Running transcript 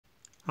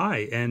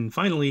Hi, and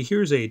finally,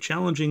 here's a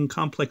challenging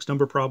complex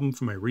number problem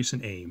from my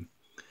recent AIME.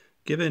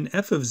 Given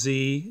f of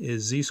z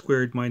is z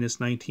squared minus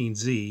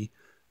 19z,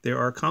 there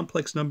are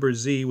complex numbers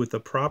z with the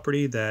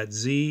property that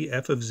z,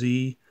 f of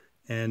z,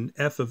 and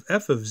f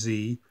of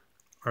z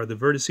are the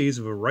vertices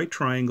of a right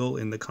triangle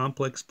in the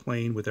complex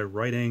plane with a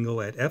right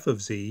angle at f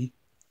of z.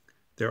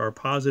 There are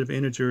positive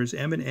integers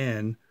m and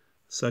n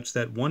such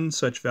that one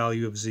such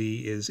value of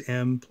z is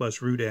m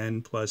plus root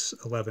n plus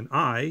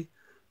 11I.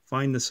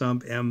 Find the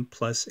sum m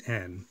plus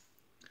n.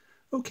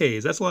 Okay,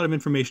 that's a lot of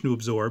information to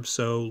absorb,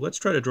 so let's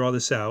try to draw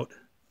this out,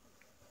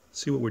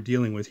 see what we're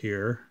dealing with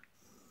here.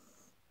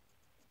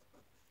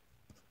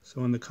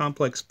 So in the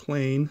complex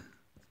plane,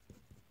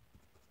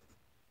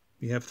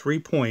 we have 3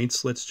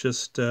 points. Let's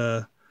just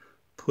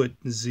put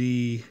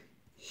z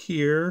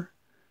here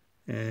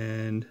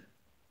and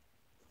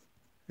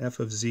f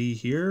of z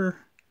here,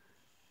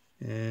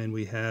 and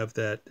we have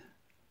that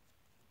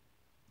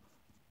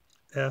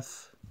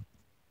f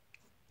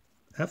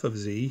of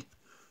z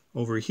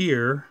over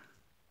here,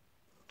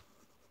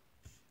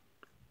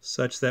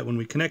 such that when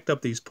we connect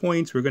up these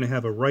points, we're going to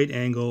have a right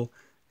angle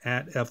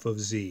at f of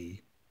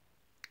z.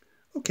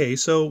 Okay,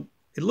 so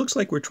it looks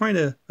like we're trying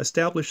to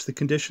establish the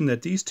condition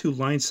that these two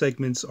line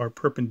segments are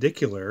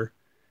perpendicular,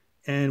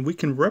 and we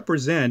can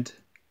represent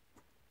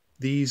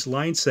these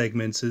line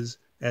segments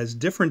as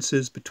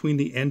differences between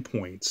the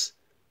endpoints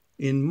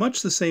in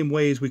much the same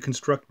way as we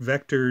construct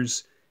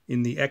vectors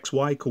in the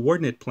xy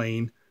coordinate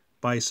plane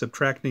by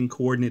subtracting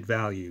coordinate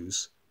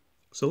values.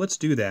 So let's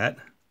do that.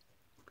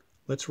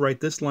 Let's write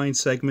this line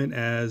segment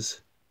as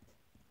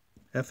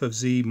f of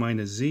z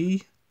minus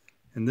z,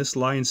 and this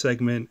line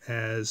segment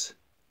as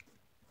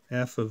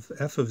f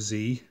of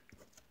z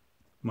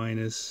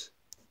minus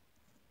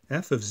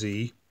f of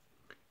z.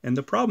 And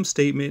the problem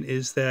statement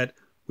is that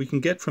we can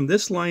get from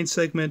this line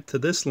segment to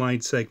this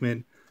line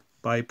segment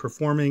by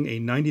performing a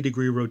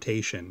 90-degree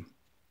rotation.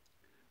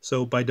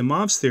 So by de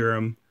Moivre's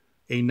theorem,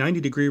 a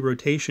 90-degree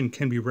rotation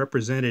can be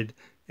represented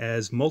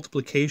as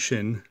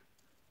multiplication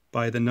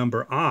by the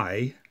number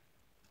I.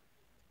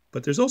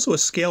 But there's also a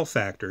scale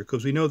factor,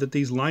 because we know that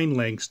these line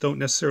lengths don't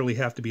necessarily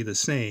have to be the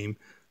same.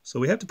 So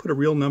we have to put a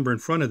real number in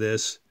front of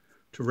this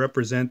to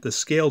represent the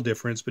scale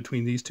difference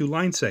between these two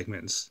line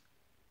segments.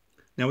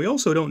 Now we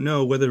also don't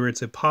know whether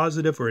it's a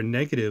positive or a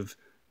negative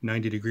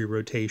 90-degree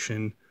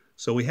rotation,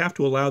 so we have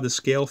to allow the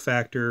scale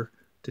factor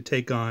to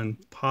take on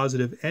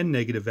positive and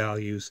negative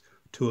values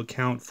to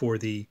account for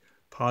the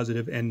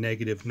positive and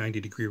negative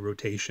 90-degree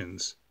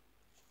rotations.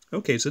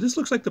 Okay, so this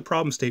looks like the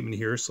problem statement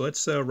here, so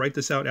let's write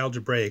this out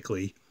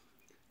algebraically.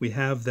 We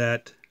have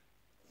that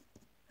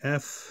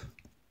f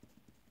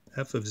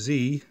of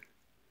z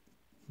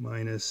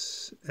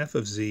minus f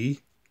of z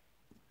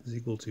is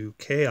equal to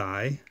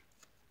ki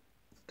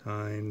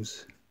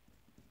times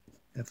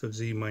f of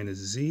z minus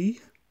z.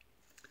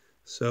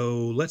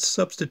 So let's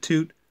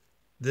substitute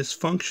this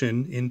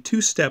function in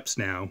 2 steps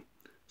now.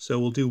 So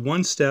we'll do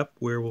one step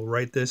where we'll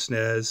write this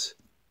as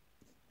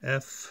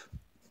f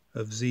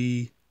of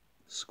z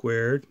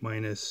squared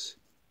minus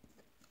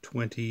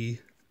 20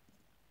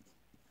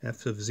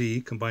 f of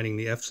z, combining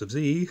the f's of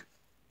z,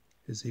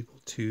 is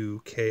equal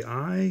to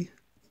ki,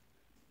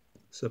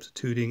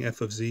 substituting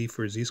f of z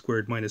for z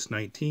squared minus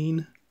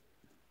 19,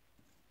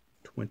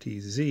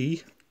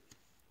 20z.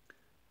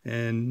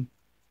 And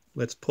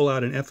let's pull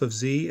out an f of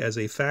z as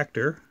a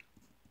factor.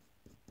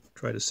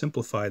 Try to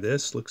simplify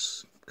this.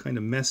 Looks kind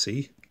of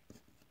messy.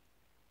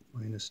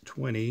 Minus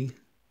 20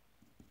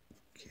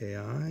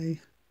 ki.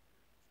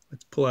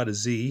 Let's pull out a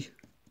z.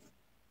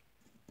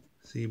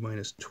 Z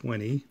minus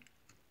 20.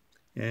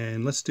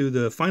 And let's do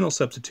the final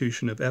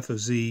substitution of f of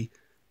z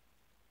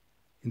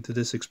into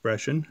this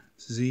expression.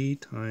 Z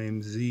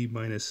times z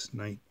minus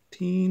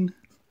 19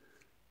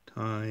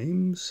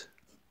 times,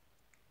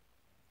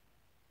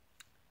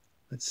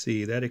 let's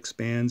see, that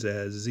expands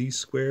as z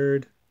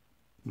squared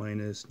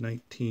minus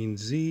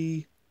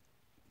 19z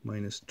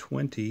minus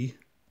 20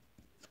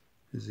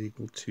 is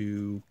equal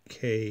to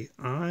ki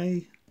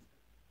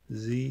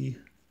z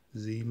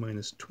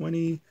minus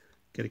 20.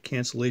 Get a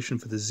cancellation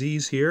for the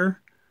z's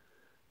here.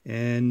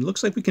 And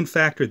looks like we can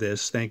factor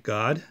this, thank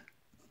God.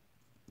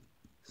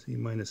 Z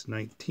minus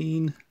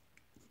 19,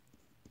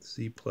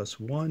 z plus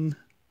 1,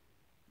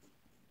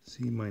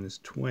 z minus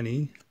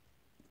 20,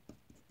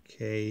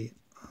 ki,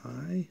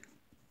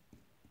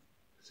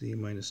 z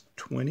minus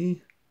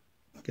 20.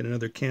 Get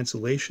another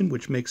cancellation,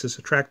 which makes this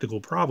a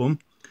tractable problem.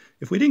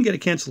 If we didn't get a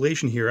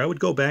cancellation here, I would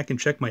go back and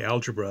check my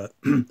algebra.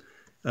 The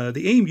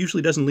AIME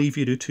usually doesn't leave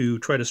you to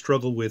try to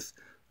struggle with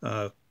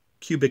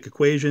cubic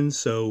equations,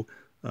 so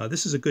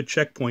this is a good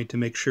checkpoint to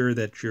make sure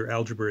that your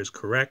algebra is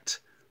correct.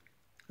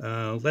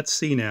 Let's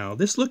see now.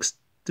 This looks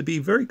to be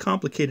very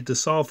complicated to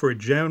solve for a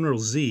general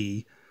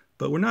z,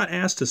 but we're not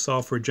asked to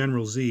solve for a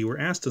general z. We're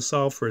asked to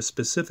solve for a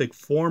specific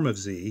form of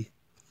z.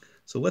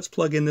 So let's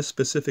plug in this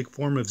specific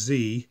form of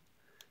z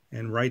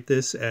and write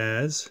this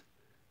as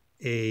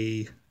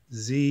a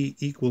z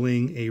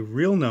equaling a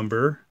real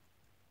number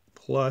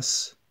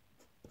plus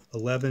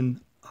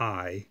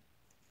 11i.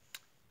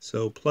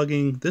 So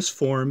plugging this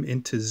form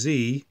into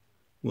z,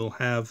 we'll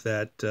have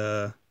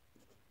that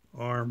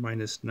r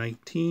minus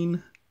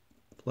 19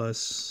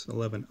 plus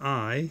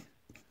 11i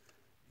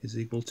is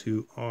equal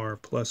to r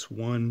plus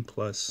 1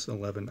 plus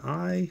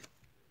 11i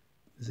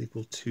is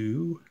equal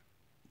to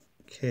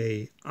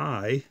ki.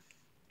 And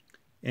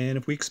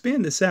if we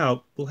expand this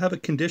out, we'll have a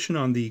condition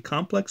on the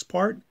complex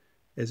part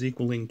as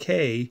equaling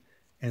k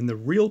and the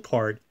real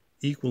part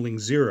equaling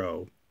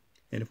 0.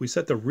 And if we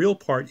set the real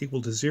part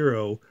equal to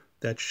 0,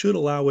 that should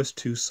allow us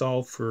to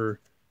solve for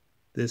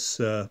this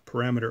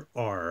parameter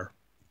r.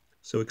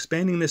 So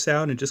expanding this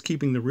out and just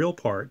keeping the real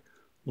part,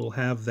 we'll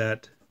have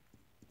that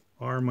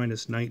r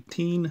minus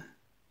 19,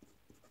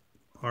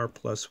 r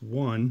plus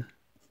 1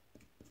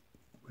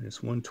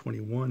 minus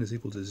 121 is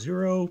equal to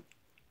 0.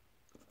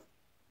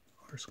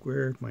 R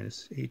squared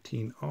minus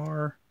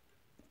 18r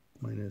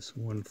minus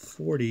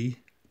 140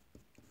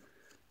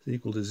 is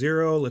equal to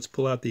 0. Let's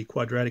pull out the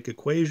quadratic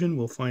equation.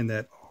 We'll find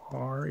that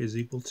r is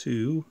equal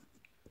to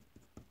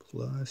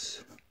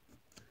plus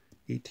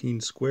 18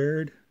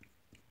 squared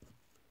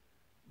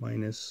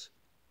minus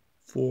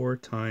 4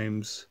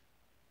 times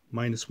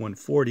minus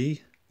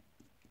 140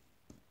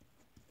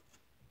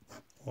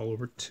 all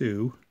over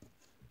 2.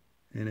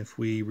 And if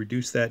we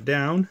reduce that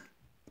down,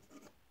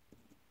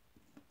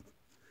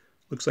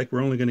 looks like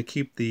we're only going to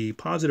keep the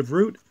positive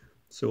root,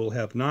 so we'll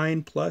have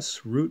 9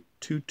 plus root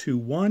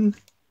 221.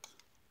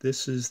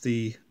 This is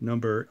the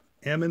number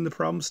m in the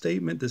problem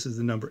statement. This is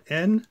the number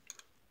n.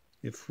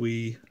 If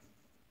we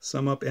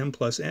sum up m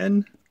plus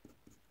n,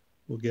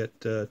 we'll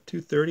get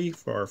 230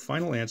 for our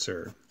final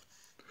answer.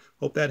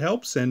 Hope that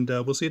helps, and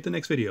we'll see you at the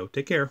next video.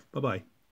 Take care. Bye-bye.